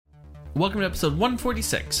Welcome to episode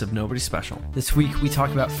 146 of Nobody Special. This week we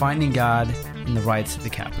talk about finding God in the riots at the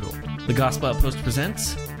Capitol. The Gospel Outpost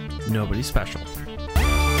presents Nobody Special.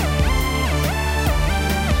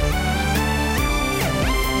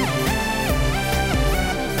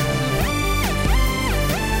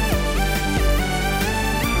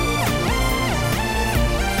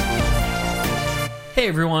 Hey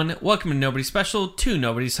everyone, welcome to Nobody Special, two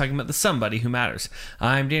Nobody's talking about the somebody who matters.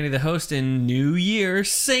 I'm Danny, the host and New Year,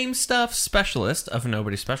 same stuff specialist of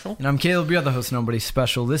Nobody Special. And I'm Caleb, your other host, Nobody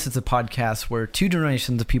Special. This is a podcast where two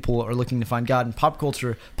generations of people are looking to find God in pop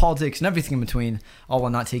culture, politics, and everything in between, all while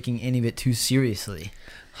not taking any of it too seriously.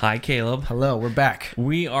 Hi Caleb. Hello, we're back.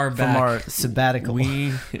 We are back. From our sabbatical.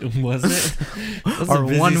 Was it? Our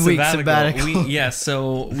 1 week sabbatical.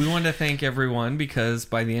 So we wanted to thank everyone because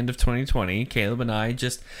by the end of 2020, Caleb and I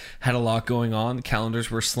just had a lot going on. The calendars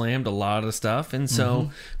were slammed, a lot of stuff. And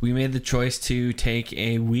so we made the choice to take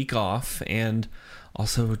a week off and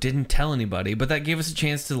also didn't tell anybody. But that gave us a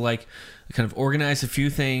chance to kind of organize a few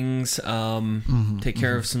things, take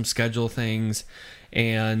care of some schedule things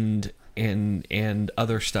and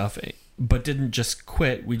other stuff, but didn't just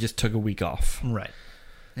quit. We just took a week off. Right.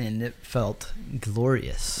 And it felt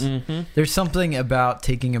glorious. There's something about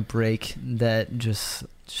taking a break that just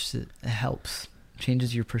helps,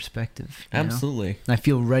 changes your perspective. Absolutely. I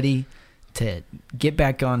feel ready to get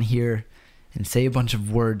back on here and say a bunch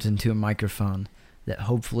of words into a microphone that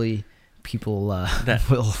hopefully people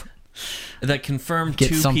that confirmed get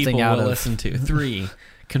 2 something people out will of. listen to. 3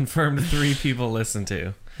 confirmed 3 people listen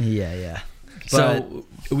to. Yeah. So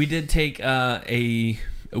we did take a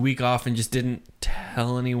week off and just didn't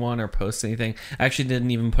tell anyone or post anything. I actually didn't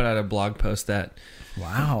even put out a blog post that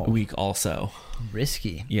week also.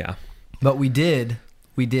 Risky. Yeah. But we did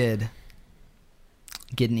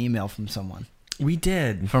get an email from someone. We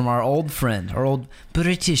did. From our old friend, our old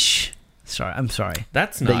British. I'm sorry.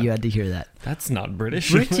 That's not. That you had to hear that. That's not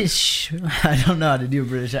British. British. I don't know how to do a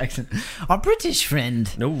British accent. Our British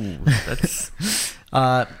friend. No, that's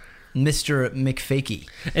Mr. McFakey.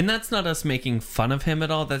 And that's not us making fun of him at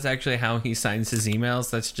all. That's actually how he signs his emails.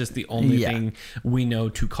 That's just the only thing we know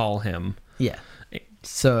to call him. Yeah.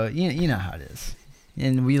 So, you know how it is.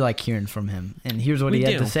 And we like hearing from him. And here's what he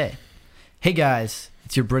had to say. Hey guys,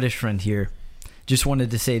 it's your British friend here. Just wanted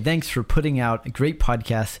to say thanks for putting out a great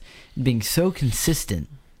podcast and being so consistent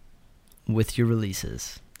with your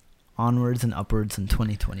releases. Onwards and upwards in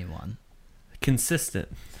 2021. Consistent.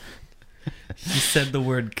 He said the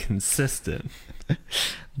word consistent.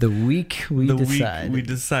 The week we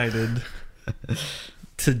decided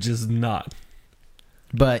to just not.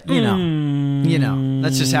 But, you know,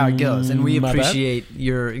 that's just how it goes. And we appreciate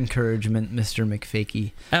your encouragement, Mr.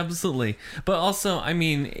 McFakey. Absolutely. But also, I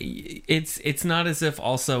mean, it's not as if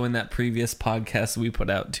also in that previous podcast we put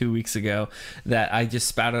out 2 weeks ago that I just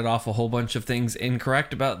spouted off a whole bunch of things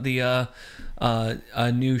incorrect about the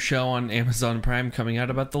a new show on Amazon Prime coming out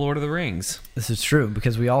about the Lord of the Rings. This is true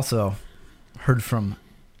because we also heard from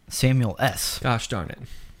Samuel S. Gosh darn it.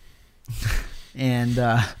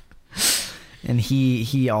 And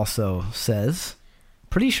he also says,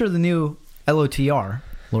 pretty sure the new LOTR,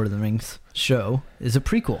 Lord of the Rings show, is a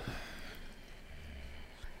prequel.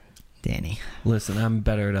 Danny. Listen, I'm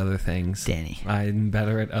better at other things. Danny. I'm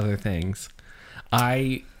better at other things.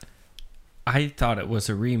 I thought it was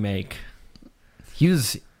a remake. He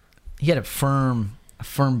had a firm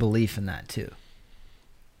belief in that too.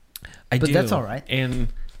 But that's all right.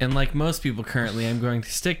 And like most people currently, I'm going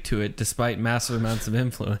to stick to it despite massive amounts of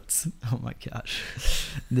influence. Oh my gosh.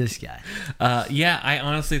 This guy. Yeah, I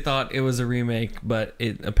honestly thought it was a remake, but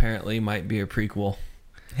it apparently might be a prequel.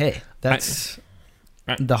 Hey, that's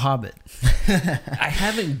The Hobbit. I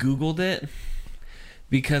haven't Googled it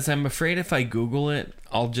because I'm afraid if I Google it,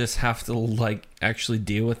 I'll just have to actually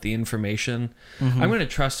deal with the information. I'm going to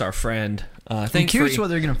trust our friend. I'm curious what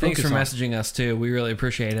they're going to focus on. Thanks for messaging us too. We really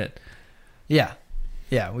appreciate it. Yeah.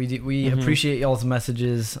 Yeah, we appreciate y'all's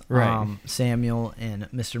messages, right. Samuel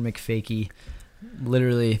and Mr. McFakey.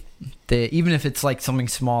 Literally, even if it's like something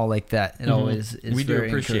small like that, it always is we very do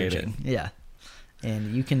appreciate encouraging. it. Yeah,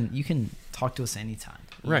 and you can talk to us anytime.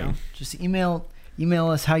 Right. Know? Just email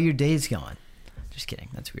us how your day's going. Just kidding.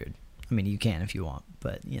 That's weird. I mean, you can if you want,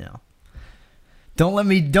 but Don't let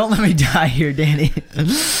me die here, Danny.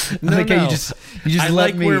 No. You just I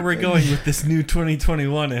like where we're going with this new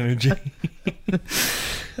 2021 energy.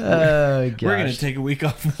 Oh gosh. We're gonna take a week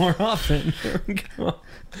off more often.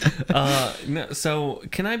 So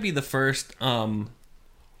can I be the first? Can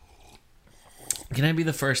I be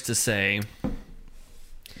the first to say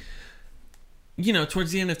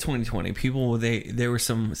towards the end of 2020, people they were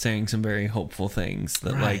saying some very hopeful things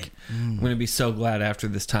that like I'm going to be so glad after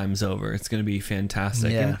this time's over. It's going to be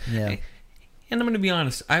fantastic. And I'm going to be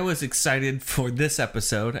honest, I was excited for this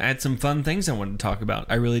episode. I had some fun things I wanted to talk about.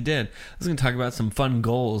 I really did. I was going to talk about some fun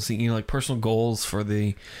goals, like personal goals for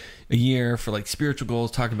a year, for like spiritual goals,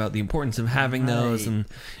 talk about the importance of having those and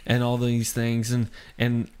all these things. And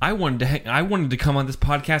I wanted to come on this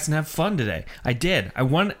podcast and have fun today. I did. I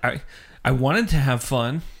wanted to have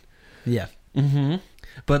fun. Yeah. Mm-hmm.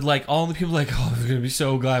 But like all the people like, oh, they're going to be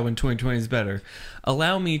so glad when 2020 is better.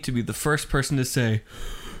 Allow me to be the first person to say,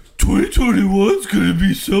 2021's going to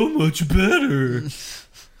be so much better.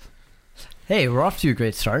 Hey, we're off to a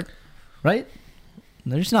great start, right?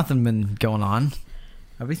 There's nothing been going on.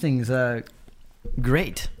 Everything's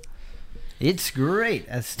great. It's great,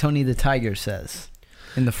 as Tony the Tiger says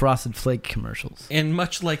in the Frosted Flake commercials. And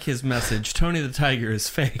much like his message, Tony the Tiger is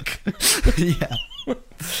fake. Yeah.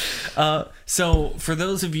 So for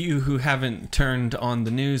those of you who haven't turned on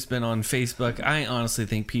the news, been on Facebook, I honestly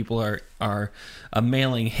think people are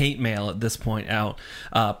mailing hate mail at this point out.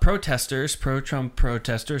 Pro-Trump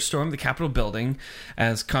protesters stormed the Capitol building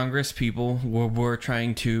as Congress people were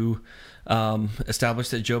trying to establish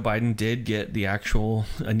that Joe Biden did get the actual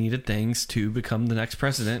needed things to become the next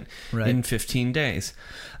president in 15 days.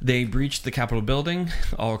 They breached the Capitol building.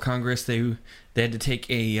 All Congress, they had to take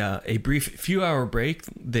a brief few-hour break.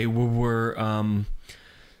 They were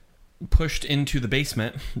pushed into the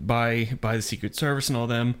basement by the Secret Service and all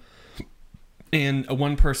them. And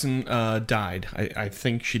one person died. I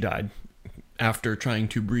think she died after trying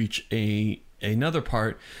to breach another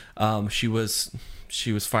part. She was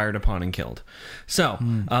fired upon and killed. So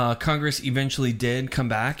Congress eventually did come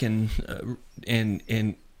back and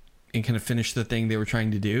kind of finish the thing they were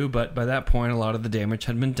trying to do. But by that point, a lot of the damage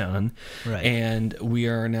had been done. Right. And we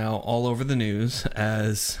are now all over the news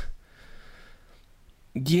as,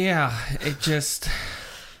 it just,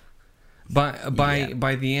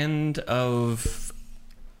 by the end of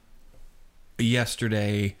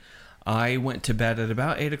yesterday, I went to bed at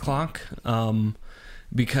about 8 o'clock,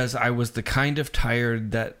 because I was the kind of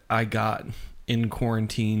tired that I got in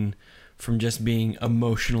quarantine from just being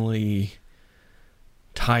emotionally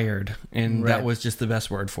tired, and that was just the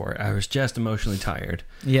best word for it. I was just emotionally tired.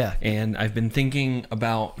 Yeah. And I've been thinking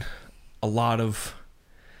about a lot of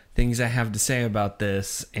things I have to say about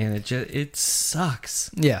this, and it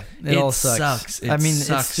sucks. Yeah, it all sucks.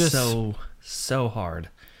 It's just so hard.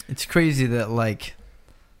 It's crazy that like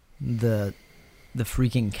the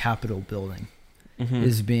freaking Capitol building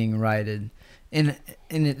is being rioted, and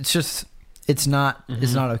it's not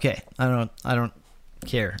okay. I don't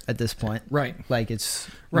care at this point. Right. Like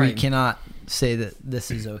we cannot say that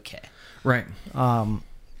this is okay. Right.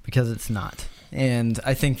 Because it's not. And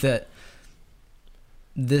I think that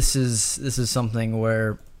this is something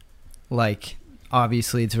where, like,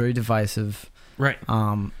 obviously it's very divisive. Right.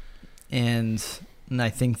 And I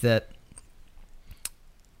think that,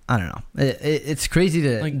 I don't know. It's crazy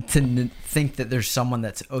to think that there's someone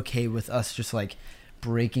that's okay with us just like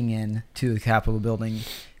breaking in to the Capitol building,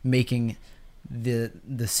 making the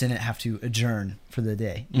Senate have to adjourn for the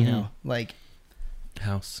day. You know, like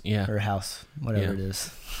House, or House, whatever it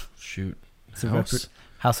is. Shoot, it's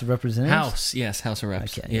House of Representatives. House, yes, House of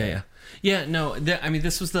Reps. Okay, yeah. No,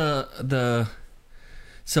 this was the.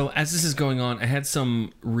 So as this is going on, I had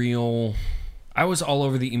some real. I was all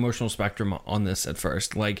over the emotional spectrum on this at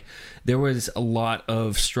first. Like, there was a lot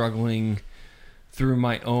of struggling through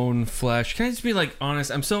my own flesh. Can I just be like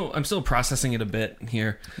honest? I'm still processing it a bit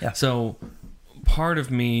here. Yeah. So part of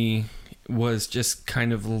me was just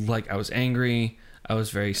kind of like, I was angry, I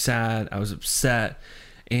was very sad, I was upset,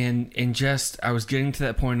 and just I was getting to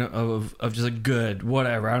that point of just like, good,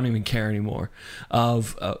 whatever, I don't even care anymore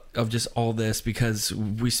of just all this, because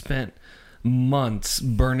we spent months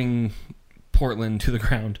burning Portland to the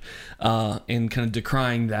ground, and kind of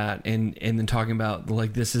decrying that, and then talking about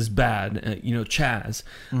like, this is bad. Chaz,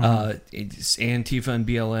 it's Antifa and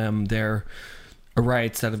BLM, their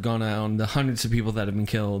riots that have gone on, the hundreds of people that have been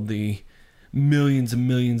killed, the millions and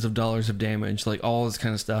millions of dollars of damage, like all this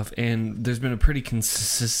kind of stuff. And there's been a pretty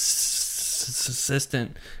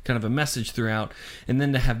consistent kind of a message throughout. And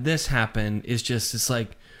then to have this happen is just, it's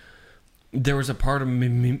like, there was a part of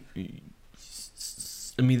me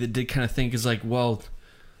that did kind of think, is like, well,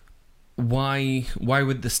 why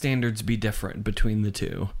would the standards be different between the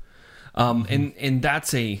two? And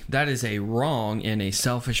that is a wrong and a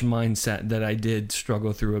selfish mindset that I did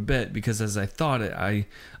struggle through a bit, because as I thought it, I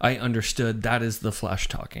understood that is the flesh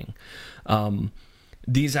talking.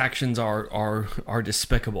 These actions are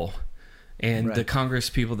despicable, And the Congress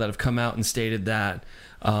people that have come out and stated that,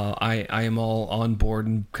 I am all on board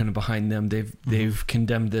and kind of behind them. They've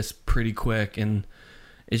condemned this pretty quick, and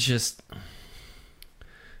it's just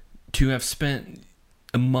to have spent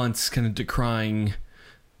months kind of decrying,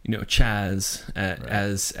 Chaz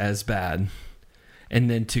as bad, and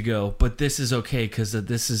then to go, but this is okay because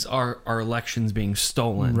this is our elections being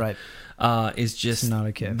stolen. Right. Is just not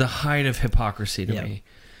okay. The height of hypocrisy to me.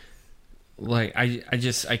 Like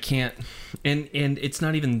I can't, and it's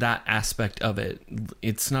not even that aspect of it.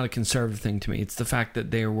 It's not a conservative thing to me. It's the fact that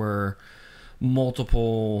there were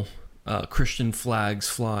multiple Christian flags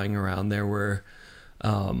flying around. There were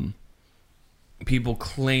people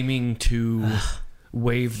claiming to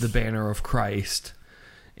wave the banner of Christ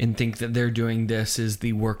and think that they're doing this is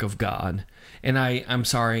the work of God. And I'm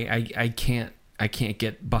sorry, I can't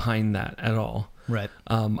get behind that at all. Right.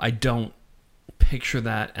 I don't picture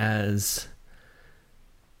that as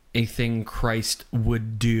a thing Christ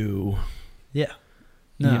would do. Yeah.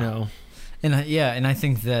 No. And I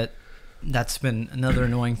think that's been another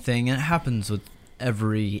annoying thing, and it happens with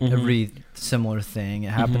every similar thing. It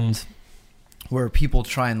happens where people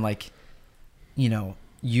try and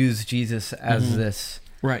use Jesus as this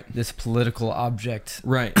political object.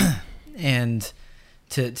 Right. And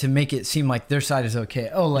to make it seem like their side is okay.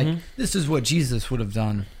 Oh, this is what Jesus would have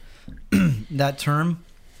done. That term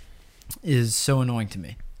is so annoying to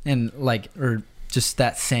me. And or just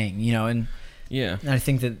that saying, and I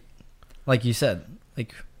think that, like you said,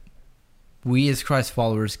 we as Christ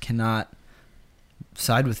followers cannot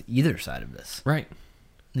side with either side of this. Right.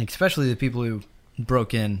 And especially the people who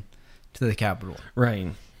broke in to the Capitol. Right.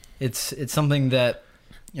 It's something that,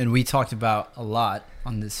 and we talked about a lot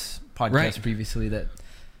on this podcast previously, that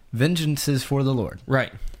vengeance is for the Lord.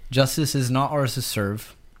 Right. Justice is not ours to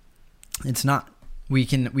serve. It's not. We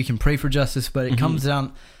can pray for justice, but it comes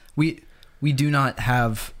down. We do not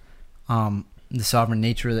have the sovereign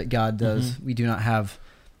nature that God does. We do not have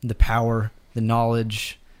the power, the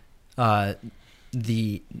knowledge,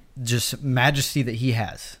 the just majesty that He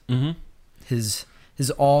has. His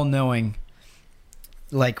all knowing.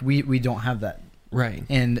 We don't have that. Right.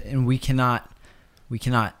 And we cannot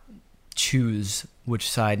choose which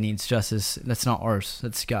side needs justice. That's not ours.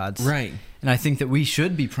 That's God's. Right. And I think that we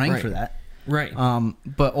should be praying for that. Right.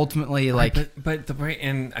 But ultimately, but the prayer,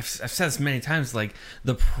 and I've said this many times,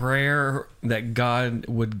 the prayer that God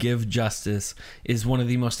would give justice is one of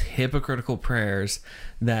the most hypocritical prayers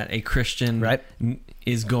that a Christian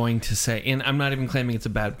is going to say. And I'm not even claiming it's a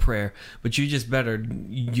bad prayer, but you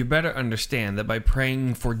better understand that by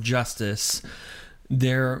praying for justice,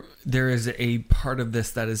 there is a part of this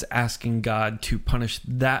that is asking God to punish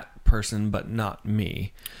that person, but not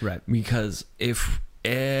me. Right. Because if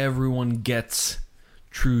everyone gets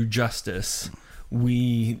true justice,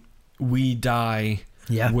 we die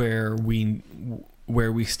where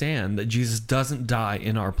we stand, that Jesus doesn't die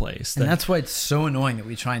in our place. And that's why it's so annoying that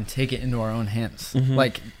we try and take it into our own hands.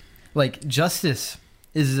 Like justice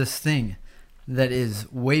is this thing that is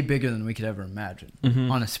way bigger than we could ever imagine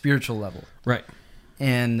on a spiritual level. Right.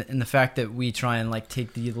 And the fact that we try and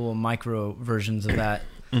take the little micro versions of that,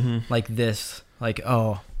 like this,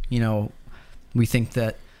 we think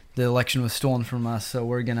that the election was stolen from us, so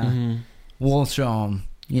we're gonna we'll show them,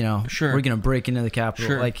 we're gonna break into the Capitol.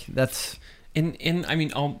 Sure. That's. And I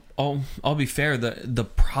mean, I'll be fair. The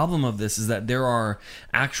problem of this is that there are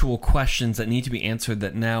actual questions that need to be answered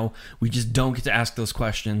that now we just don't get to ask those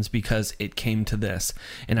questions because it came to this.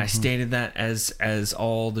 And I stated that as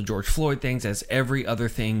all the George Floyd things, as every other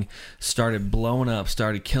thing started blowing up,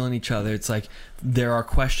 started killing each other. It's there are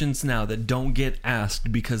questions now that don't get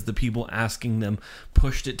asked because the people asking them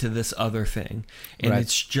pushed it to this other thing, and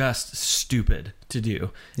it's just stupid to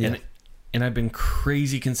do. Yeah. And I've been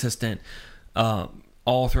crazy consistent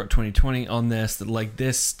all throughout 2020 on this, that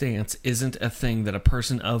this stance isn't a thing that a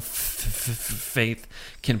person of faith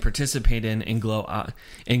can participate in and go, I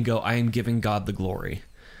am giving God the glory.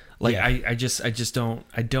 I just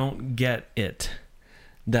don't get it.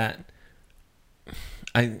 That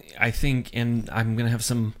I think, and I'm gonna have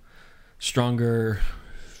some stronger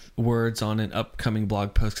words on an upcoming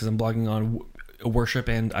blog post because I'm blogging on worship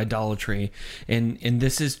and idolatry, and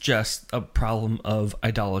this is just a problem of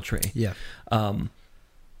idolatry.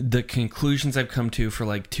 The conclusions I've come to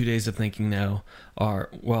for 2 days of thinking now are,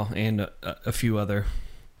 and a few other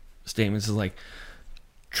statements is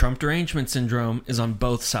Trump derangement syndrome is on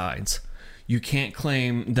both sides. You can't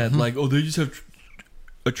claim that they just have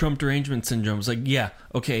a Trump derangement syndrome. It's yeah,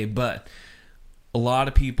 okay, but a lot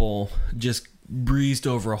of people just breezed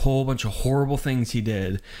over a whole bunch of horrible things he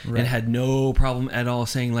did and had no problem at all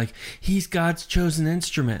saying, like, he's God's chosen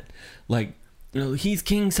instrument. Like, he's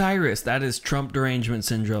King Cyrus. That is Trump derangement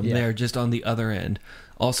syndrome. Yeah. They're just on the other end.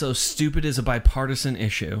 Also, stupid is a bipartisan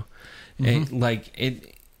issue. And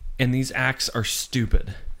these acts are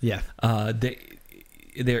stupid. Yeah.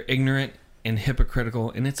 They're ignorant and hypocritical,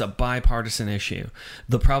 and it's a bipartisan issue.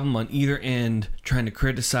 The problem on either end trying to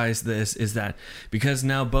criticize this is that because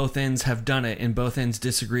now both ends have done it and both ends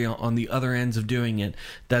disagree on the other ends of doing it,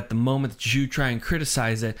 that the moment that you try and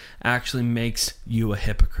criticize it actually makes you a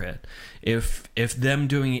hypocrite. If them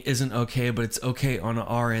doing it isn't okay, but it's okay on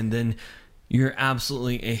our end, then you're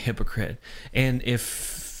absolutely a hypocrite. And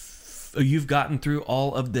if you've gotten through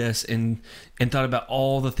all of this and thought about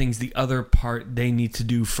all the things the other part they need to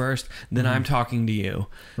do first, then I'm talking to you.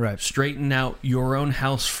 Right. Straighten out your own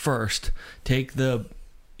house first. Take a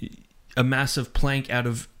massive plank out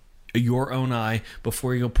of your own eye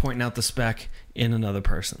before you go pointing out the speck in another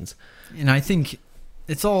person's. And I think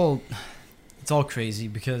it's all crazy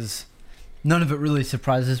because none of it really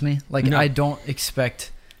surprises me. Like, no. I don't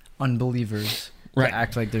expect unbelievers to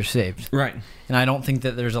act like they're saved. Right. And I don't think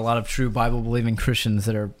that there's a lot of true Bible-believing Christians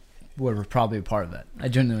that were probably a part of that. I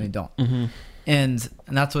genuinely don't. Mm-hmm. And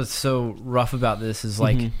that's what's so rough about this is,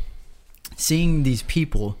 like, seeing these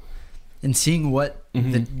people and seeing what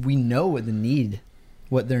we know what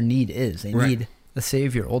their need is. They need a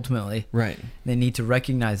Savior, ultimately. Right. They need to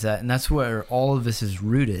recognize that. And that's where all of this is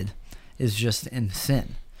rooted, is just in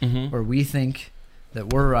sin. Where we think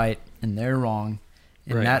that we're right and they're wrong.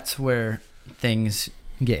 And that's where things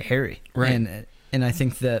get hairy. Right. And I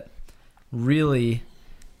think that really,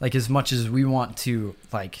 like, as much as we want to,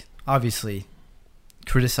 like, obviously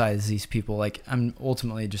criticize these people, like, I'm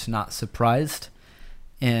ultimately just not surprised.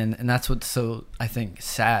 And that's what's so, I think,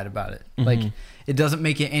 sad about it. Like, it doesn't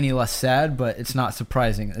make it any less sad, but it's not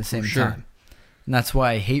surprising at the same time. And that's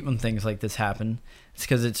why I hate when things like this happen. It's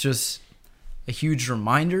because it's just a huge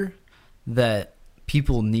reminder that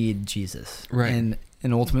people need Jesus. Right.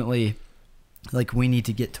 And ultimately, like, we need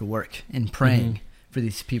to get to work in praying for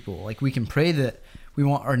these people. Like, we can pray that we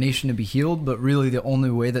want our nation to be healed, but really the only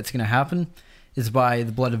way that's going to happen is by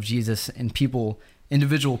the blood of Jesus and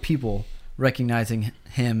individual people recognizing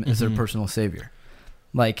him as their personal Savior.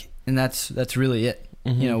 Like, and that's really it.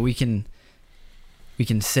 You know, we can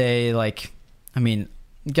say, like, I mean,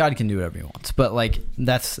 God can do whatever he wants, but, like,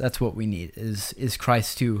 that's what we need is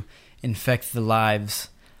Christ to infect the lives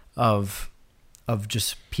of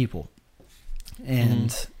just people.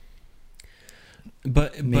 And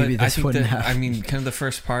but maybe I think that happen. I mean, kind of the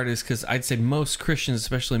first part is because I'd say most Christians,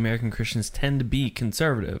 especially American Christians, tend to be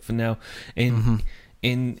conservative. And now,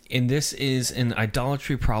 and this is an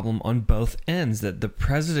idolatry problem on both ends, that the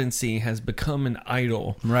presidency has become an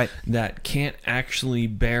idol that can't actually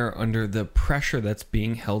bear under the pressure that's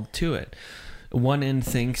being held to it. One end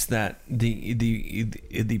thinks that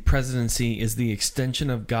the presidency is the extension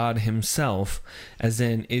of God himself, as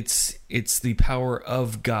in it's the power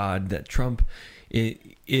of God, that Trump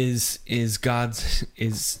is God's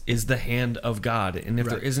is the hand of God, and if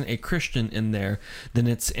there isn't a Christian in there, then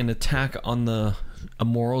it's an attack on the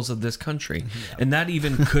morals of this country. And that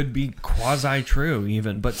even could be quasi true,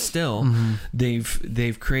 even, but still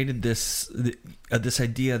they've created this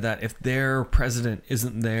idea that if their president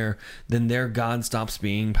isn't there, then their God stops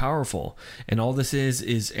being powerful. And all this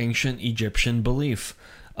is ancient Egyptian belief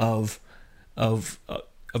of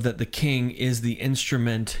that the king is the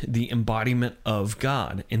instrument, the embodiment of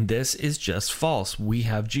God. And this is just false. We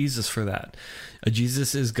have Jesus for that.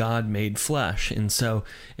 Jesus is God made flesh. And so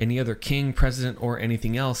any other king, president, or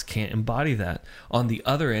anything else can't embody that. On the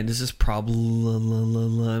other end is this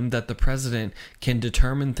problem that the president can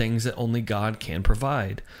determine things that only God can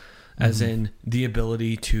provide, as in the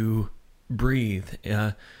ability to breathe,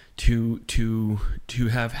 to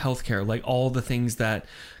have healthcare, like all the things that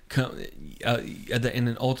in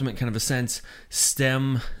an ultimate kind of a sense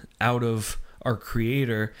stem out of our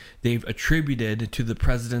Creator. They've attributed to the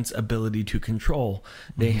president's ability to control.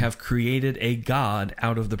 They have created a God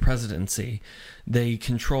out of the presidency. They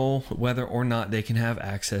control whether or not they can have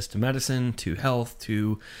access to medicine, to health,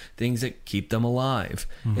 to things that keep them alive.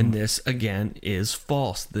 And this, again, is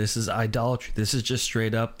false. This is idolatry. This is just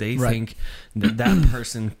straight up. They think that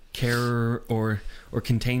person or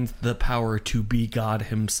contains the power to be God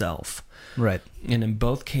himself. Right. And in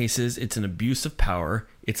both cases, it's an abuse of power,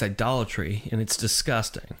 it's idolatry, and it's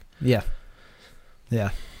disgusting. Yeah.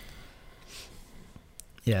 I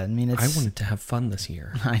mean, I wanted to have fun this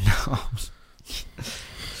year. I know.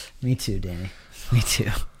 Me too, Danny. Me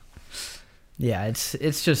too. Yeah,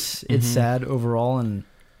 it's just, it's sad overall, and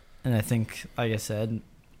And I think, like I said,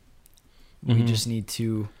 we just need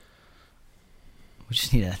to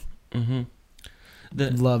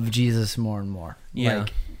love Jesus more and more. Yeah.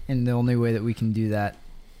 Like, and the only way that we can do that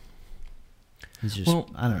is just,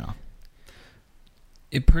 I don't know.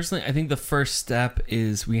 Personally, I think the first step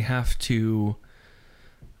is we have to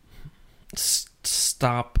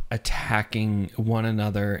stop attacking one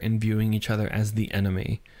another and viewing each other as the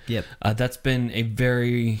enemy. Yep. That's been a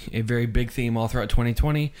very big theme all throughout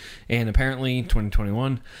 2020 and apparently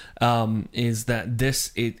 2021. Is that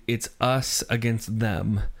it's us against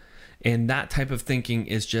them, and that type of thinking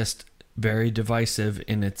is just very divisive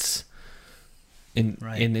in its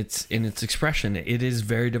expression. It is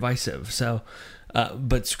very divisive. So,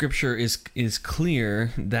 but Scripture is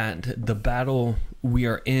clear that the battle we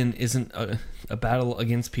are in isn't a battle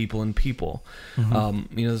against people and people.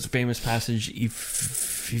 There's a famous passage,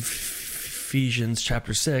 Ephesians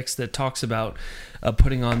chapter 6, that talks about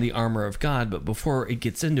putting on the armor of God. But before it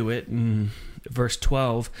gets into it, in verse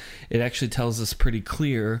 12, it actually tells us pretty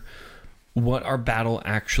clear what our battle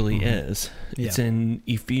actually is. Yeah. It's in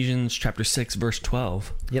Ephesians chapter 6, verse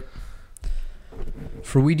 12. Yep.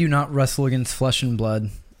 For we do not wrestle against flesh and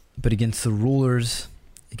blood, but against the rulers,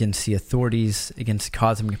 against the authorities, against the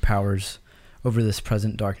cosmic powers over this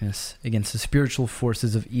present darkness, against the spiritual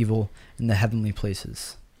forces of evil in the heavenly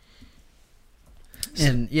places.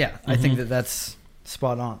 And I think that's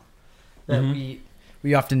spot on. That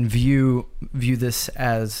we often view this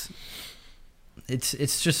as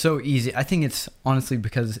it's just so easy. I think it's honestly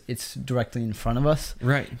because it's directly in front of us.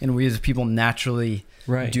 Right. And we as people naturally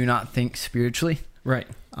do not think spiritually. Right.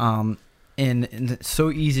 And it's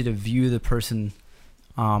so easy to view the person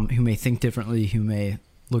who may think differently, who may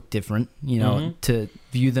look different, to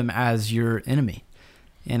view them as your enemy.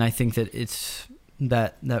 And I think that it's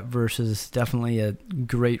that verse is definitely a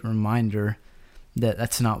great reminder that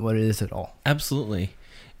that's not what it is at all. Absolutely.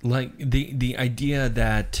 Like the idea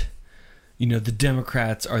that the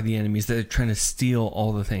Democrats are the enemies, that they're trying to steal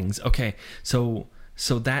all the things. Okay, so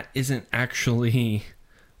that isn't actually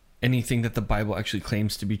anything that the Bible actually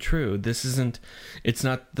claims to be true. It's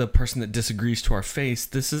not the person that disagrees to our face.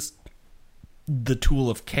 This is the tool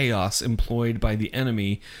of chaos employed by the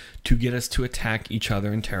enemy to get us to attack each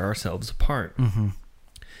other and tear ourselves apart.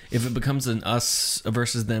 If it becomes an us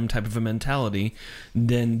versus them type of a mentality,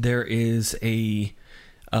 then there is a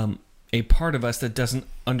part of us that doesn't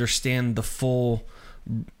understand the full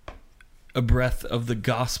breadth of the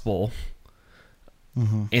gospel.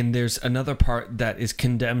 And there's another part that is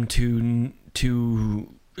condemned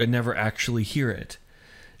to never actually hear it.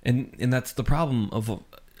 And that's the problem of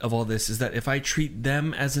all this, is that if I treat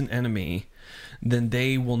them as an enemy, then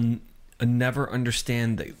they will never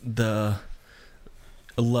understand the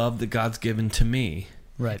love that God's given to me.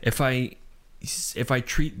 Right. If I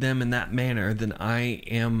treat them in that manner, then I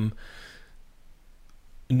am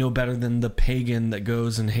no better than the pagan that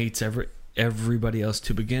goes and hates everybody else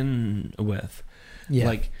to begin with. Yeah.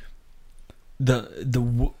 Like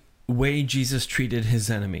the way Jesus treated his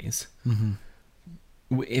enemies.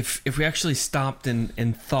 If we actually stopped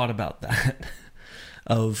and thought about that,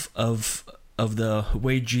 of the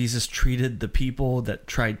way Jesus treated the people that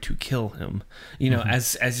tried to kill him,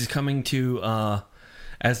 as he's coming to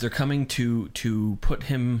as they're coming to put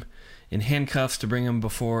him in handcuffs to bring him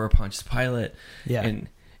before Pontius Pilate,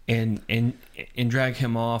 and drag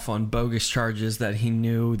him off on bogus charges that he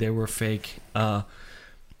knew they were fake.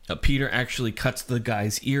 Peter actually cuts the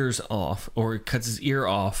guy's ears off, or cuts his ear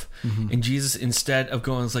off, and Jesus, instead of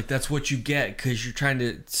going, it's like, that's what you get because you're trying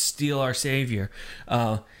to steal our Savior,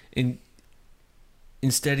 and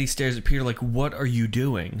instead he stares at Peter like, what are you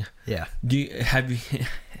doing? Yeah.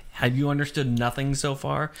 Have you understood nothing so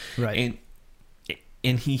far? Right.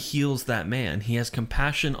 And he heals that man. He has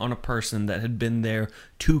compassion on a person that had been there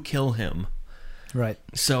to kill him. Right.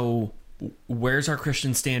 So where's our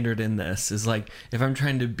Christian standard in this? Is like, if I'm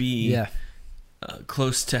trying to be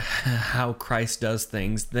close to how Christ does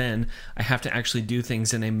things, then I have to actually do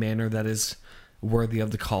things in a manner that is worthy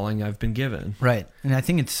of the calling I've been given. Right. And I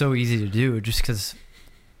think it's so easy to do just because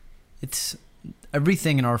it's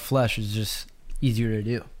everything in our flesh is just easier to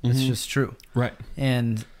do. It's just true. Right.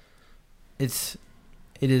 And it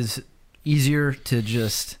is easier to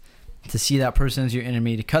just to see that person as your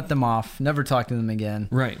enemy, to cut them off, never talk to them again.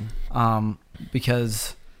 Right.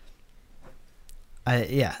 Because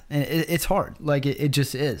it's hard. Like it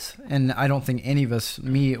just is. And I don't think any of us,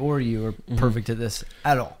 me or you, are perfect at this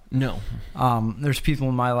at all. No. There's people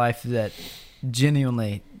in my life that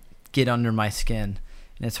genuinely get under my skin,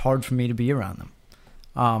 and it's hard for me to be around them.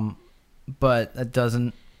 But that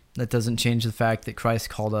doesn't change the fact that Christ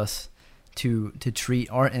called us to treat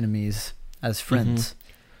our enemies as friends.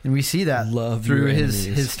 And we see that through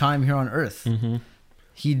his time here on earth.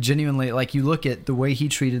 He genuinely, like, you look at the way he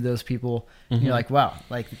treated those people, and you're like, wow,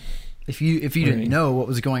 like, if you didn't know what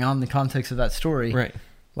was going on in the context of that story,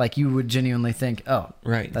 like, you would genuinely think, oh,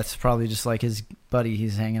 that's probably just like his buddy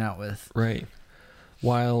he's hanging out with. Right.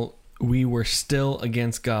 While we were still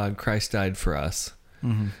against God, Christ died for us.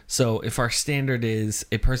 So if our standard is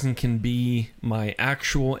a person can be my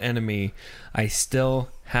actual enemy, I still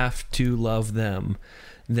have to love them,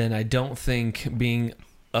 then I don't think being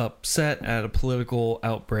upset at a political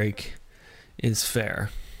outbreak is fair.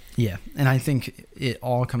 Yeah, and I think it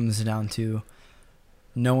all comes down to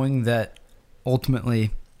knowing that ultimately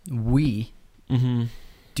we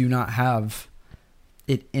do not have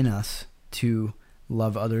it in us to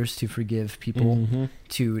love others, to forgive people,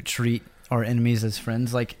 to treat our enemies as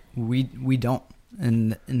friends. Like, we don't.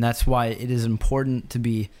 And that's why it is important to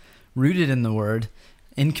be rooted in the Word,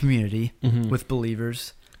 in community with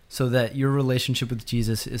believers, so that your relationship with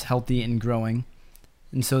Jesus is healthy and growing,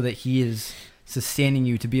 and so that he is sustaining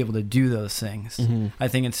you to be able to do those things. I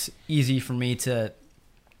think it's easy for me to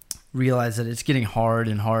realize that it's getting harder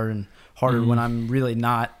and harder when I'm really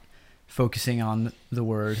not focusing on the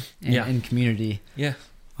Word and community.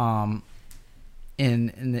 And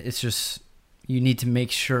it's just, you need to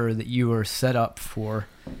make sure that you are set up for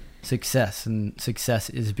success, and success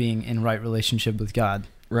is being in right relationship with God.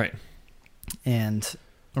 Right. And,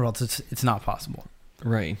 or else it's not possible.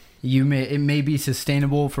 Right. It may be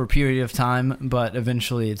sustainable for a period of time, but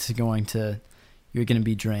eventually you're going to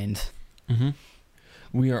be drained.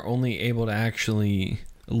 We are only able to actually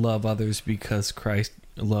love others because Christ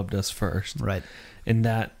loved us first. Right. And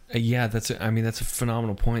that, that's a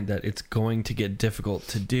phenomenal point, that it's going to get difficult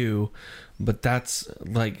to do, but that's,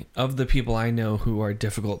 like, of the people I know who are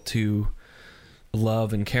difficult to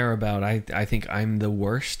love and care about, I think I'm the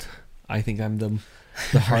worst. I think I'm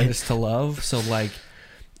the hardest to love. So, like,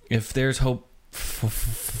 if there's hope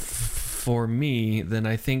for me, then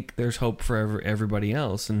I think there's hope for everybody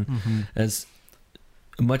else. And as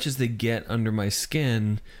much as they get under my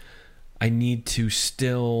skin, I need to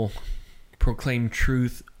still proclaim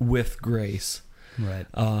truth with grace. Right.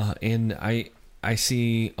 And I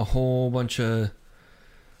see a whole bunch of,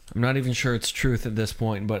 I'm not even sure it's truth at this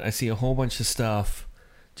point, but I see a whole bunch of stuff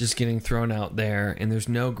just getting thrown out there, and there's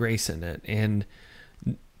no grace in it. And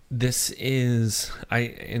this is,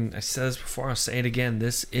 I said this before, I'll say it again,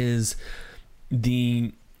 this is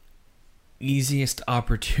the easiest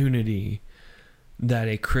opportunity that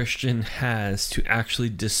a Christian has to actually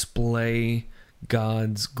display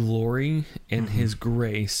God's glory and his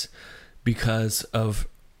grace, because of,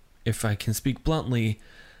 if I can speak bluntly,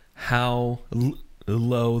 how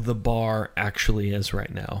low the bar actually is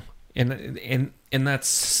right now. And that's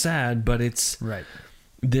sad, but it's right.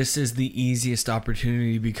 This is the easiest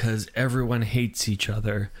opportunity because everyone hates each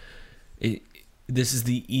other. This is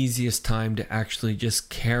the easiest time to actually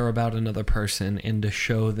just care about another person and to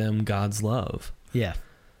show them God's love. Yeah.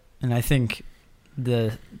 And I think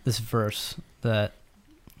this verse that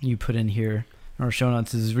you put in here in our show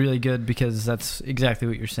notes is really good, because that's exactly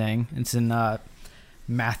what you're saying. It's in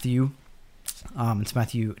Matthew. It's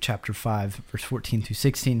Matthew chapter 5, verse 14 through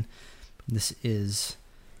 16. This is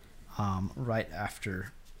right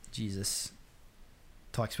after Jesus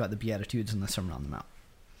talks about the Beatitudes and the Sermon on the Mount.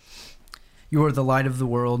 You are the light of the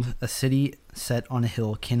world. A city set on a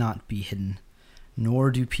hill cannot be hidden.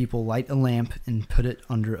 Nor do people light a lamp and put it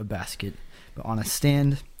under a basket, but on a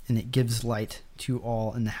stand, and it gives light to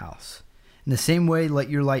all in the house. In the same way, let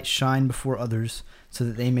your light shine before others, so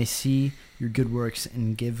that they may see your good works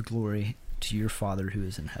and give glory to your Father who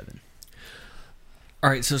is in heaven. All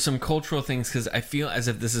right, so some cultural things, because I feel as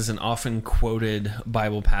if this is an often quoted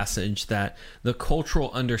Bible passage, that the cultural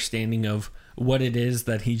understanding of what it is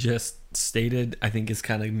that he just stated, I think, is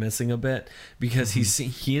kind of missing a bit, because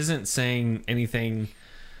he isn't saying anything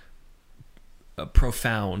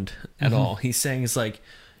profound at all. He's saying, it's like,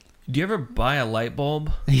 do you ever buy a light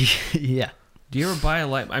bulb? Yeah. Do you ever buy a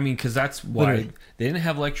light? I mean, because that's why they didn't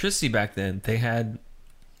have electricity back then. They had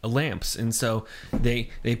lamps, and so they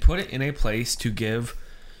put it in a place to give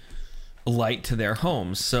light to their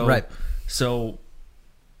homes. So right. So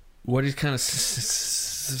what he's kind of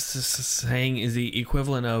saying is the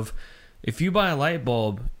equivalent of, if you buy a light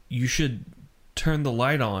bulb, you should turn the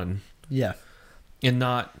light on. Yeah. And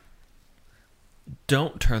not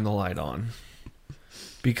don't turn the light on.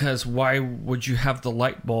 Because why would you have the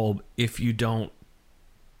light bulb if you don't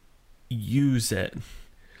use it?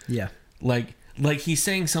 Yeah. Like he's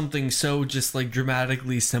saying something so just like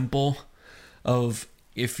dramatically simple of,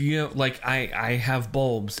 if you like, I have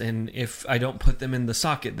bulbs, and if I don't put them in the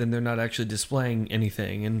socket, then they're not actually displaying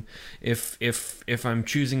anything. And if I'm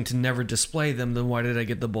choosing to never display them, then why did I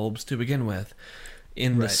get the bulbs to begin with?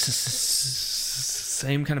 In the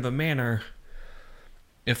same kind of a manner,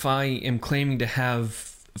 if I am claiming to have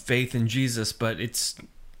faith in Jesus, but it's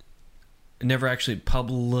never actually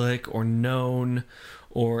public or known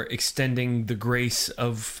or extending the grace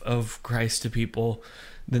of Christ to people,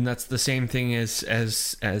 then that's the same thing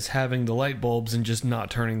as having the light bulbs and just not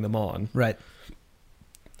turning them on. Right.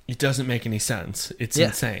 It doesn't make any sense. It's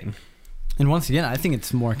insane. And once again, I think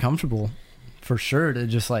it's more comfortable for sure to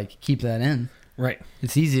just like keep that in. Right.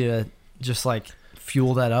 It's easy to just like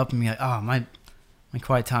fuel that up and be like, oh, my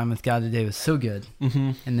quiet time with God today was so good.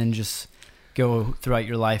 Mm-hmm. And then just go throughout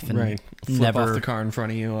your life and flip never off the car in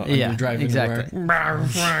front of you. You're driving exactly.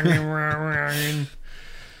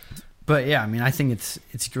 But yeah, I mean, I think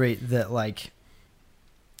it's great that like,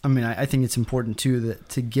 I mean, I think it's important too that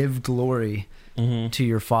to give glory to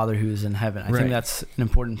your Father who is in heaven. I think that's an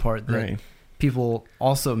important part that people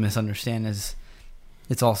also misunderstand. Is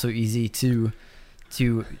it's also easy to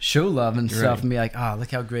show love and stuff and be like,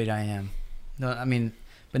 look how great I am. No, I mean,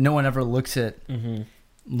 but no one ever looks at a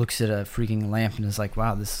freaking lamp and is like,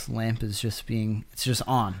 wow, this lamp is just it's just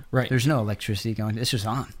on. Right. There's no electricity going. It's just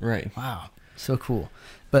on. Right. Wow. So cool.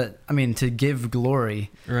 But I mean, to give glory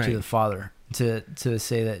to the Father, to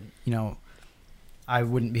say that, you know, I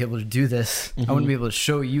wouldn't be able to do this. I wouldn't be able to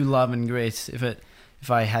show you love and grace if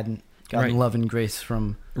I hadn't gotten love and grace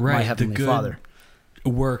from my Heavenly Father.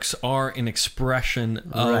 Works are an expression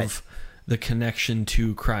of the connection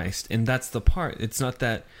to Christ. And that's the part. It's not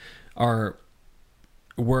that our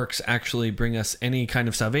works actually bring us any kind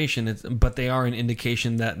of salvation, but they are an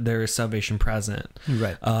indication that there is salvation present.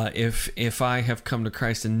 Right. If I have come to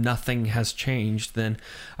Christ and nothing has changed, then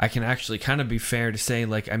I can actually kind of be fair to say,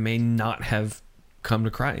 like, I may not have come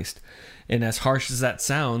to Christ. And as harsh as that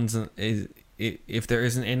sounds, if there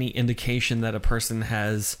isn't any indication that a person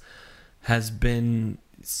has been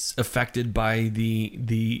affected by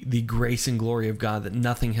the grace and glory of God, that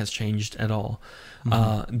nothing has changed at all,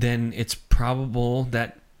 then it's probable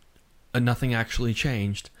that nothing actually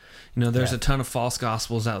changed. You know, there's a ton of false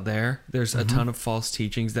gospels out there. There's a ton of false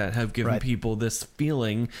teachings that have given people this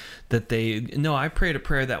feeling that I prayed a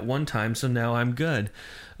prayer that one time, so now I'm good.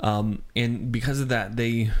 And because of that,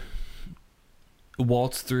 they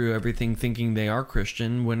waltz through everything thinking they are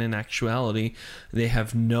Christian, when in actuality they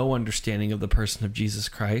have no understanding of the person of Jesus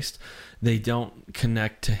Christ. They don't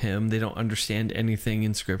connect to him. They don't understand anything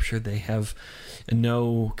in Scripture. They have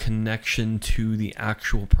no connection to the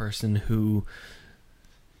actual person who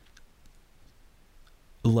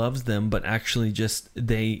loves them, but actually just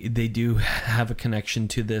they do have a connection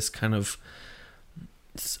to this kind of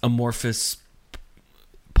amorphous,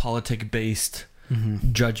 politic-based,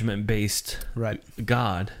 judgment-based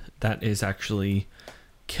God that is actually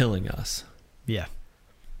killing us. Yeah.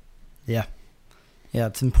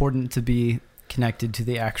 It's important to be connected to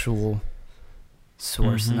the actual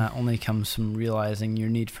source, and that only comes from realizing your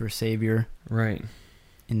need for a Savior, right?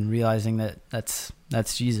 And realizing that that's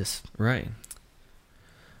Jesus, right?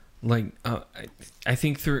 Like I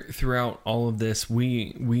think throughout all of this,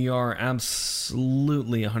 we are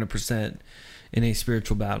absolutely 100% in a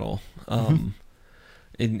spiritual battle.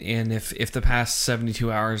 And if the past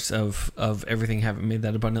 72 hours of everything haven't made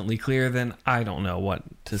that abundantly clear, then I don't know what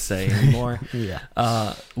to say anymore.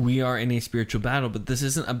 We are in a spiritual battle, but this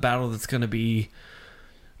isn't a battle that's going to be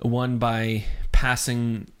won by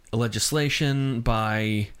passing legislation,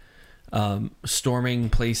 by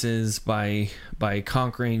storming places, by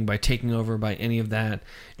conquering, by taking over, by any of that.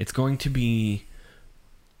 It's going to be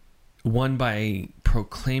won by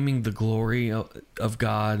proclaiming the glory of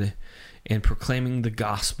God and proclaiming the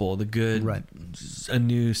gospel, the good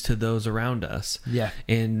news to those around us. Yeah.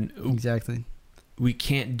 And exactly. We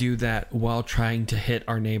can't do that while trying to hit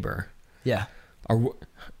our neighbor. Yeah.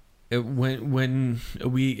 When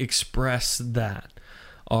we express that,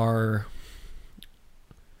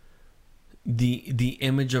 the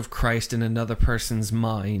image of Christ in another person's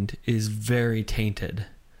mind is very tainted.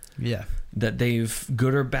 Yeah. That they've,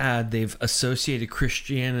 good or bad, they've associated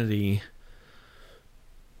Christianity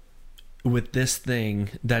with this thing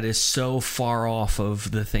that is so far off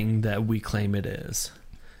of the thing that we claim it is.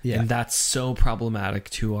 Yeah. And that's so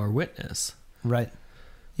problematic to our witness. Right.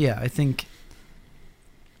 Yeah, I think,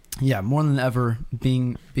 more than ever,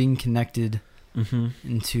 being connected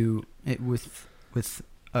into it with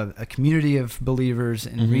a community of believers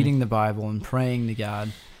and reading the Bible and praying to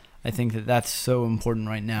God, I think that's so important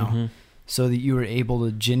right now, so that you are able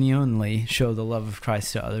to genuinely show the love of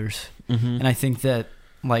Christ to others. And I think that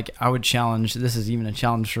like I would challenge, this is even a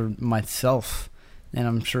challenge for myself, and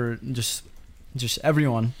I'm sure just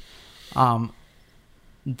everyone,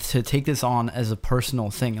 to take this on as a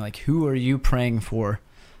personal thing. Like, who are you praying for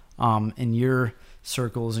in your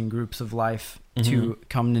circles and groups of life to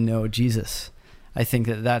come to know Jesus? I think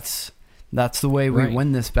that's the way we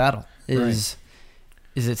win this battle. Is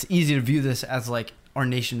it's easy to view this as like our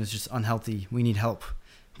nation is just unhealthy, we need help.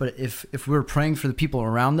 But if we're praying for the people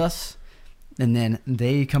around us, and then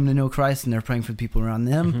they come to know Christ and they're praying for the people around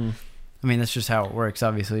them, I mean, that's just how it works,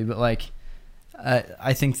 obviously. But like,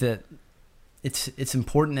 I think that it's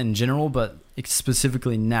important in general, but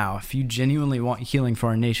specifically now, if you genuinely want healing for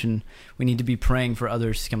our nation, we need to be praying for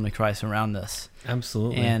others to come to Christ around us.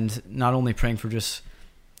 Absolutely. And not only praying for just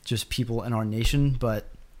people in our nation, but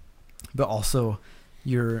also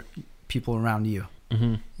your people around you.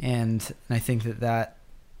 And I think that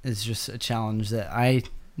is just a challenge that I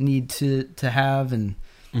need to have, and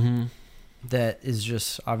that is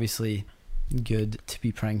just obviously good to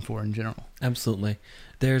be praying for in general. Absolutely.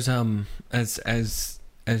 There's as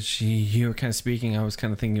you were kind of speaking, I was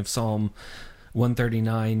kind of thinking of Psalm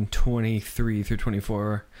 139:23 through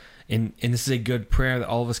 24, and this is a good prayer that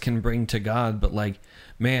all of us can bring to God. But like,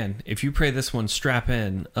 man, if you pray this one, strap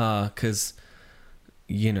in, because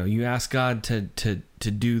you ask God to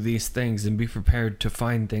do these things, and be prepared to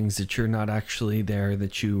find things that you're not actually there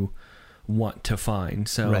that you want to find.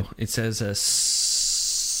 So it says,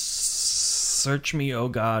 search me, O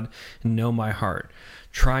God, and know my heart.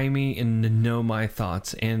 Try me and know my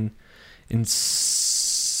thoughts, and see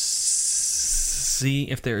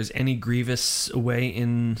if there is any grievous way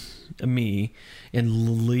in me,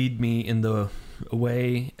 and lead me in the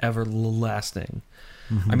way everlasting.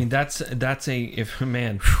 I mean, that's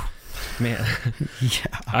man. Yeah.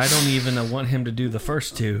 I don't even want him to do the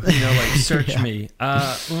first two, like search me.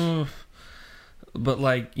 But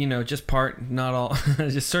like, just not all,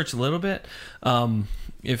 just search a little bit.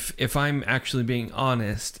 If I'm actually being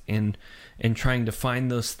honest and trying to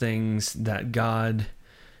find those things that God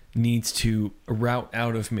needs to route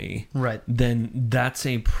out of me, then that's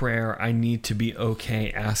a prayer I need to be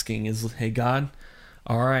okay asking is, hey, God,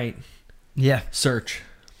 all right. Yeah. Search.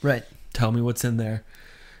 Right. Tell me what's in there.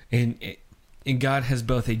 And God has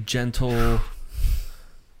both a gentle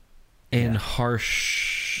and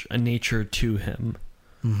harsh a nature to him,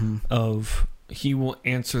 of he will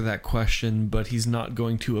answer that question, but he's not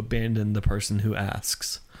going to abandon the person who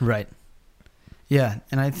asks. Right. Yeah.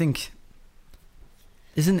 And I think,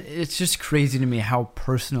 it's just crazy to me how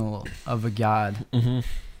personal of a God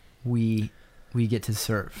we get to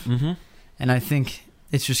serve. And I think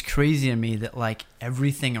it's just crazy to me that like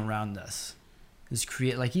everything around us is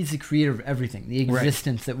like he's the creator of everything, the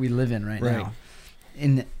existence that we live in right now.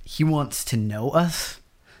 And he wants to know us,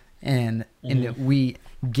 and that we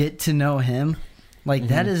get to know him. Like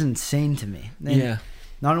that is insane to me. And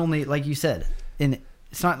not only, like you said, and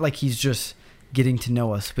it's not like he's just getting to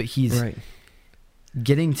know us, but he's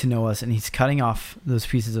getting to know us, and he's cutting off those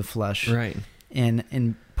pieces of flesh,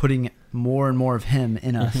 and putting more and more of him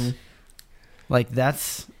in us. Like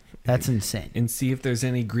that's insane. And see if there's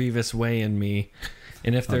any grievous way in me,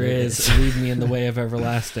 and if there is, lead me in the way of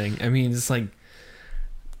everlasting. I mean, it's like,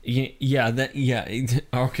 okay,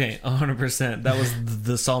 100%. That was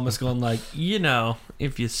the psalmist going like,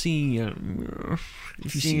 if you see anything,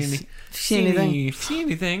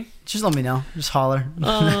 just let me know. Just holler.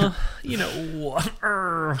 I mean,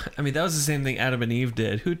 that was the same thing Adam and Eve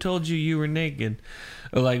did. Who told you were naked?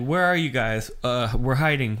 Or like, where are you guys? We're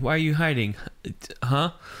hiding. Why are you hiding?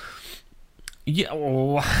 Huh? Yeah,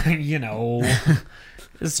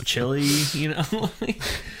 it's chilly,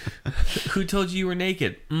 Who told you were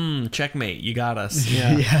naked? Checkmate. You got us.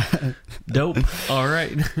 Yeah. Dope. All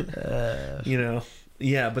right.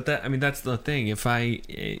 Yeah, but that's the thing. If I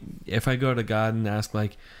go to God and ask,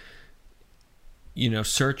 like,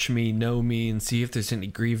 search me, know me, and see if there's any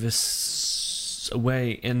grievous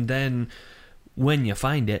way, and then when you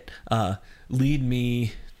find it, lead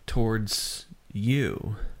me towards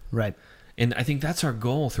you. Right. And I think that's our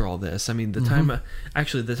goal through all this. I mean, the time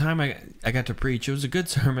I got to preach, it was a good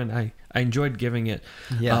sermon. I enjoyed giving it.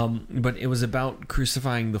 Yeah. But it was about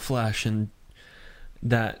crucifying the flesh, and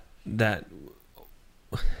that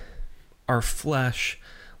our flesh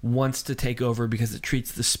wants to take over because it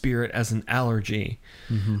treats the spirit as an allergy.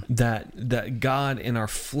 That God and our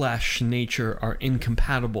flesh nature are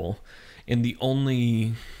incompatible, and the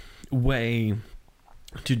only way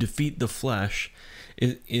to defeat the flesh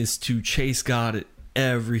is to chase God at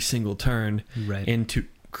every single turn, and to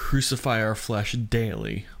crucify our flesh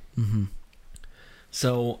daily.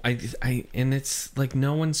 So I and it's like,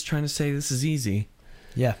 no one's trying to say this is easy.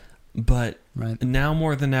 Yeah. But right. now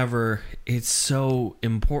more than ever, it's so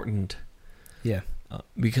important. Yeah.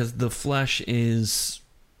 Because the flesh is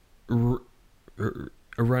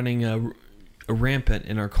running a rampant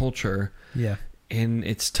in our culture. Yeah. And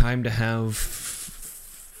it's time to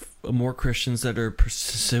have more Christians that are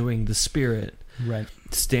pursuing the Spirit. Right.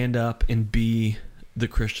 Stand up and be the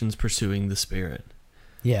Christians pursuing the Spirit.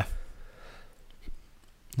 Yeah.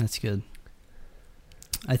 That's good.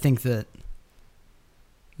 I think that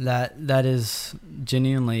is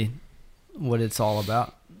genuinely what it's all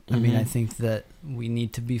about. I mean, I think that we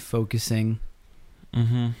need to be focusing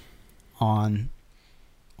on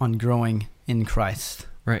growing in Christ.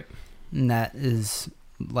 Right. And that is,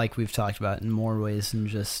 like we've talked about, in more ways than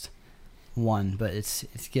just one, but it's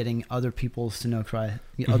getting other people to know Christ,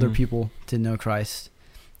 other people to know Christ,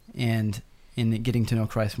 and in getting to know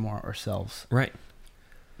Christ more ourselves. Right.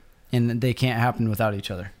 And they can't happen without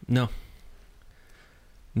each other. No.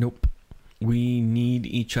 Nope. We need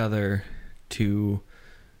each other to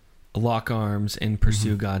lock arms and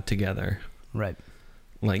pursue God together. Right.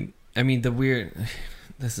 Like, I mean,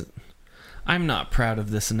 I'm not proud of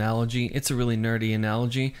this analogy. It's a really nerdy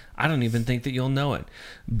analogy. I don't even think that you'll know it.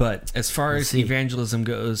 But as far as evangelism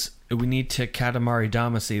goes, we need to Katamari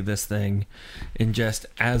Damacy this thing and just,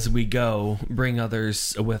 as we go, bring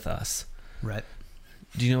others with us. Right.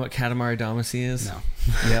 Do you know what Katamari Damacy is? No.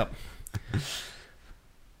 Yep.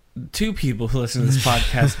 2 people who listen to this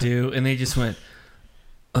podcast do, and they just went,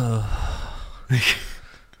 I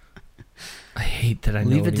hate that I know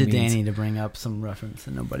Leave what it to he means. Danny to bring up some reference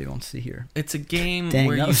that nobody wants to hear. It's a game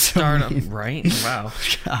where you start up, right? Wow.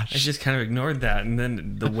 Gosh. I just kind of ignored that, and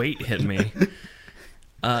then the weight hit me.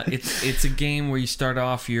 It's a game where you start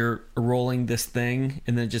off, you're rolling this thing,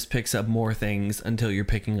 and then it just picks up more things until you're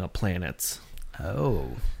picking up planets.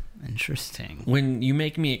 Oh, interesting. When you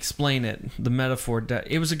make me explain it, the metaphor,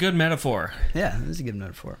 it was a good metaphor. Yeah, it was a good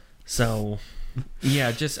metaphor. So,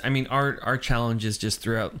 yeah, just, I mean, our challenge is just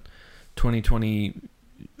throughout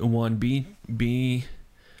 2021, be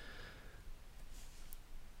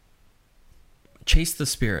chase the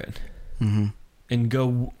Spirit and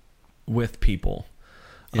go with people.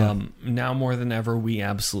 Yeah. Now more than ever, we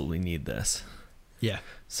absolutely need this. Yeah.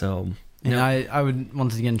 So, and I would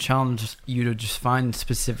once again challenge you to just find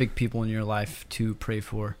specific people in your life to pray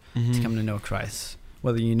for to come to know Christ.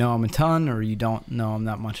 Whether you know him a ton or you don't know him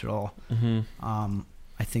that much at all.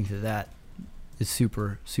 I think that is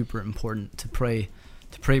super, super important to pray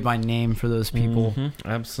by name for those people.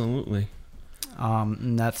 Absolutely.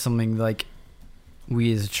 And that's something like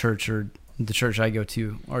we as a church, or the church I go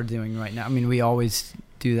to, are doing right now. I mean, we always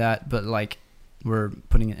do that, but like we're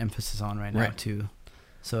putting an emphasis on right now too.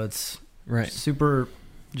 So it's super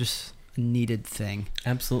just a needed thing.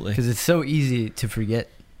 Absolutely. Because it's so easy to forget,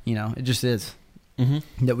 it just is.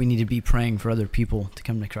 That we need to be praying for other people to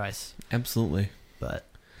come to Christ. Absolutely. But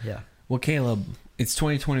yeah. Well, Caleb, it's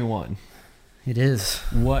 2021. It is.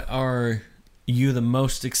 What are you the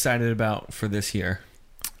most excited about for this year?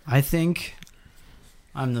 I think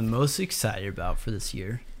I'm the most excited about for this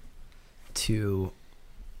year to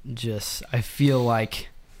just, I feel like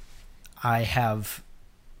I have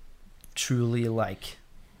truly like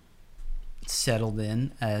settled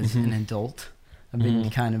in as an adult. I've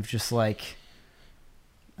been kind of just like,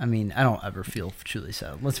 I mean, I don't ever feel truly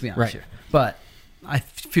settled. Let's be honest here. But I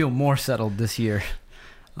feel more settled this year,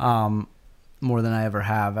 more than I ever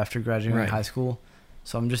have after graduating high school.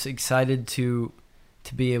 So I'm just excited to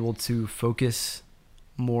be able to focus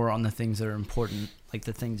more on the things that are important, like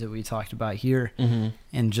the things that we talked about here,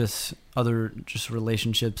 and just other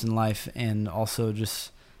relationships in life, and also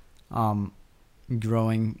just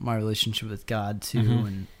growing my relationship with God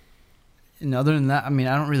too. And other than that, I mean,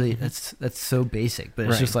 I don't really, that's so basic, but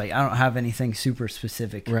it's just like, I don't have anything super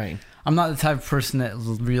specific. Right. I'm not the type of person that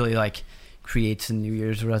really like creates a New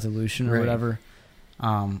Year's resolution or whatever.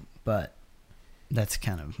 But that's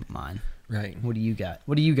kind of mine. Right. What do you got?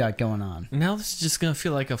 What do you got going on? Now this is just going to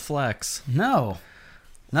feel like a flex. No.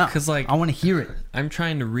 Because like, I want to hear it. I'm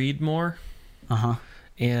trying to read more.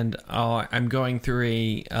 And I'm going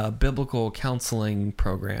through a biblical counseling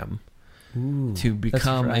program. Ooh, to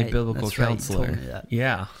become a biblical counselor. You told me that.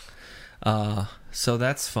 Yeah. So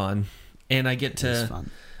that's fun. And I get to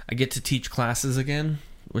teach classes again,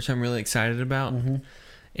 which I'm really excited about.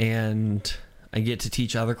 And I get to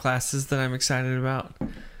teach other classes that I'm excited about.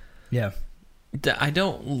 Yeah. I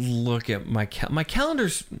don't look at my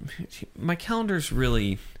calendar's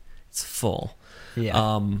really, it's full.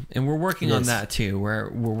 Yeah. And we're working on that too. We're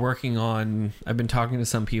working on, I've been talking to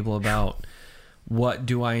some people about what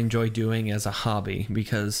do I enjoy doing as a hobby,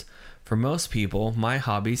 because for most people my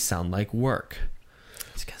hobbies sound like work.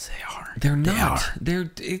 It's because they are. They're not.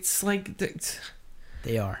 It's like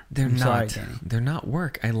they are. They're I'm not. Sorry, they're not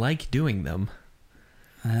work. I like doing them.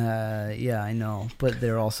 Yeah, I know, but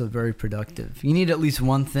they're also very productive. You need at least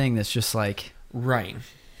one thing that's just like right.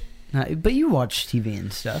 But you watch TV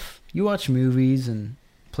and stuff. You watch movies and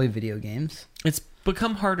play video games. It's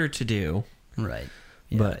become harder to do. Right.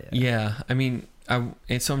 Yeah, but yeah, I mean, and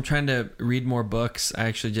so I'm trying to read more books. I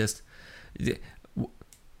actually just,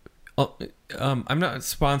 I'm not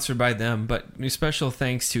sponsored by them, but special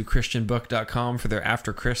thanks to ChristianBook.com for their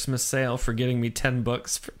after Christmas sale for getting me 10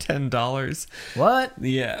 books for $10. What?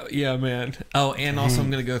 Yeah, man. Oh, and also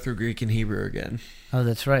I'm gonna go through Greek and Hebrew again. Oh,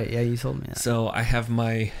 that's right. Yeah, you told me that. So I have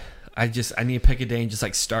I need to pick a day and just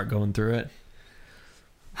like start going through it.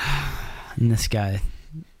 And this guy.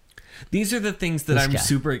 These are the things that I'm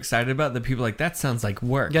super excited about. That people are like, that sounds like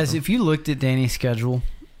work. Guys, if you looked at Danny's schedule,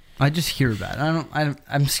 I just hear about it.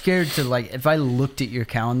 I'm scared to like. If I looked at your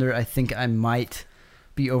calendar, I think I might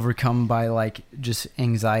be overcome by like just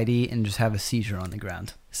anxiety and just have a seizure on the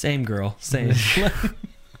ground. Same, girl. Same.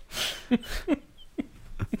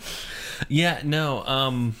 Yeah.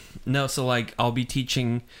 No. No. So like, I'll be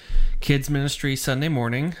teaching kids ministry Sunday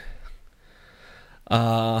morning.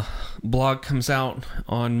 Blog comes out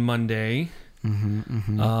on Monday.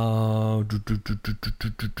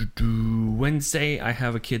 Wednesday, I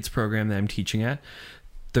have a kids program that I'm teaching at.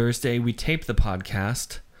 Thursday, we tape the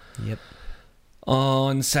podcast. Yep.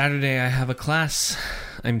 On Saturday, I have a class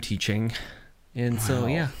I'm teaching. And so,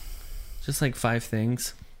 yeah, just like 5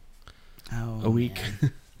 things a week.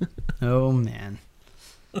 Oh, man.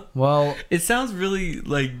 Well, it sounds really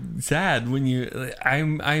like sad when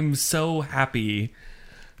I'm so happy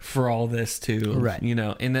for all this too, right? You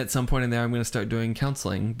know, and at some point in there, I'm going to start doing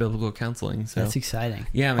counseling, bibiblical counseling. So that's exciting.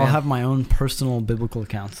 Yeah, man. I'll have my own personal biblical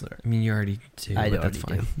counselor. I mean, you already do. I but already that's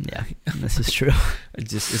fine. do. Yeah, this is true.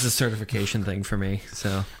 It's a certification thing for me.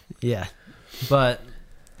 So yeah, but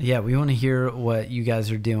yeah, we want to hear what you guys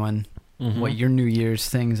are doing, what your New Year's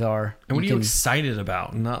things are, and what are you excited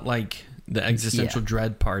about? Not like the existential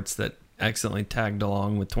dread parts that accidentally tagged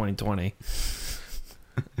along with 2020.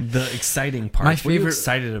 The exciting parts. My favorite, what are you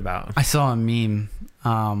excited about? I saw a meme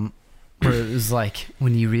where it was like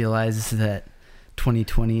when you realize that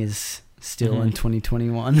 2020 is still in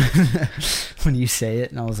 2021 when you say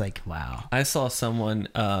it, and I was like, wow. I saw someone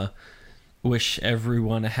wish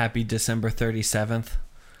everyone a happy December 37th.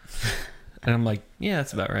 And I'm like, yeah,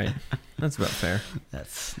 that's about right. That's about fair.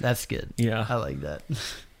 That's good. Yeah. I like that.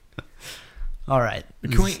 All right.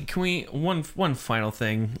 Can we one final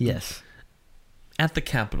thing? Yes. At the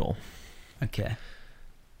Capitol. Okay.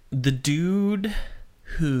 The dude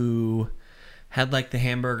who had like the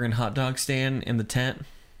hamburger and hot dog stand in the tent.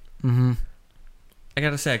 I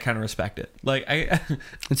gotta say, I kind of respect it. Like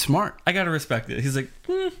it's smart. I gotta respect it. He's like,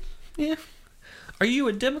 yeah. Are you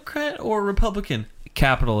a Democrat or a Republican?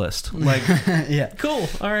 Capitalist. Like, yeah. Cool.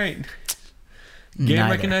 All right. Game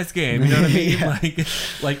recognized game, you know what I mean? Yeah.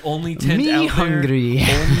 Like only tent out hungry.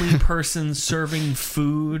 There, only person serving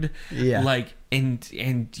food. Yeah. Like and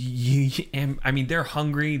I mean they're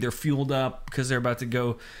hungry, they're fueled up because they're about to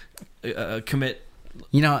go commit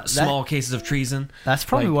small cases of treason. That's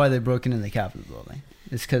probably why they broke into the Capitol building.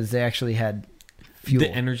 It's because they actually had fuel.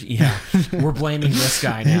 The energy, yeah. We're blaming this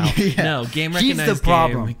guy now. Yeah. No, game recognized He's the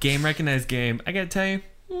problem. Game. Game recognized game. I gotta tell you.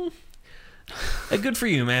 Good for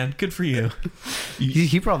you, man. Good for you.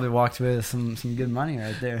 He probably walked away with some good money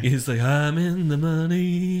right there. He's like, I'm in the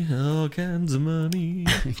money, all kinds of money.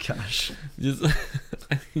 Gosh. Just,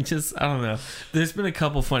 I don't know. There's been a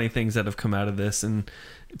couple funny things that have come out of this, and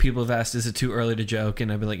people have asked, is it too early to joke?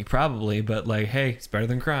 And I've been like, probably, but like, hey, it's better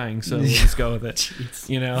than crying, so we'll just go with it. Jeez.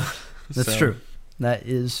 You know? That's true. That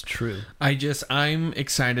is true. I'm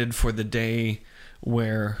excited for the day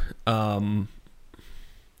where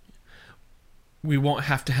we won't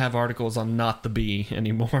have to have articles on Not the Bee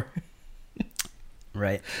anymore.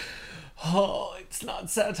 Right. Oh, it's not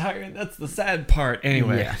satire. That's the sad part.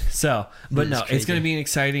 Anyway, yeah. So, but no, it's going to be an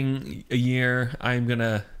exciting year. I'm going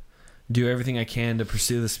to do everything I can to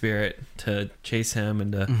pursue the Spirit, to chase Him,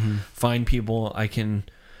 and to find people I can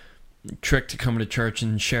trick to come to church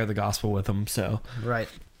and share the gospel with them. So, right.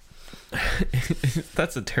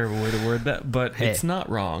 That's a terrible way to word that, but hey, it's not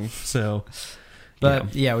wrong. So,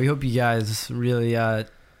 but yeah, we hope you guys really,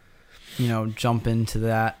 jump into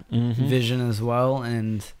that vision as well,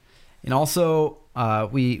 and also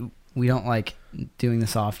we don't like doing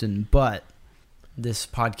this often, but this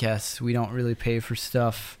podcast we don't really pay for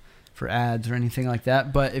stuff, for ads or anything like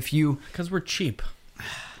that. But if you, because we're cheap.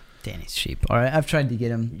 Danny's cheap. All right, I've tried to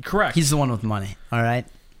get him. Correct. He's the one with money. All right,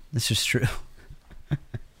 this is true.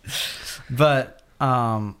 But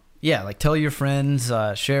yeah, like tell your friends,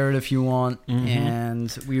 share it if you want,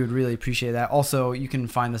 and we would really appreciate that. Also, you can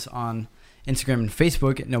find us on Instagram and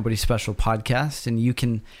Facebook at Nobody Special Podcast, and you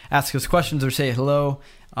can ask us questions or say hello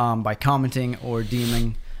by commenting or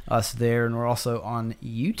DMing us there. And we're also on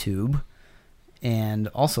YouTube. And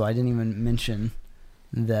also, I didn't even mention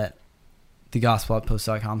that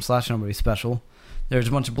thegospeloutpost.com/Nobody Special. There's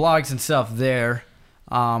a bunch of blogs and stuff there,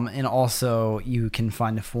 and also you can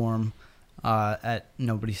find a form at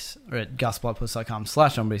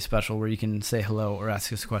gospeloutpost.com/Nobody Special where you can say hello or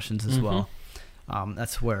ask us questions as well.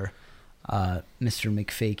 That's where Mr.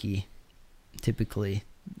 McFakey typically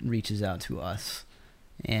reaches out to us.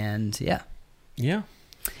 And yeah.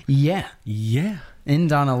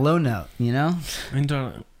 End on a low note, you know? End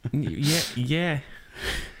on yeah.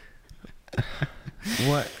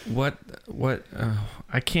 What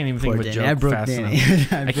I can't even think of a joke fast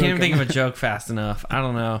enough. I can't even think of a joke fast enough. I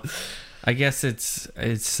don't know. I guess it's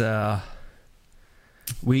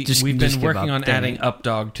we've been working on adding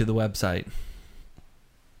Updog to the website.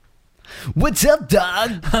 What's up,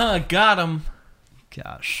 dog? Got him.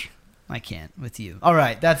 Gosh, I can't with you. All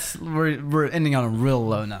right, we're ending on a real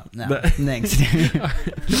low note now. Thanks.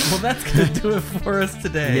 Well, that's gonna do it for us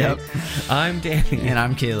today. Yep. I'm Danny, and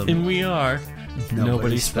I'm Caleb, and we are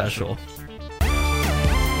Nobody Special.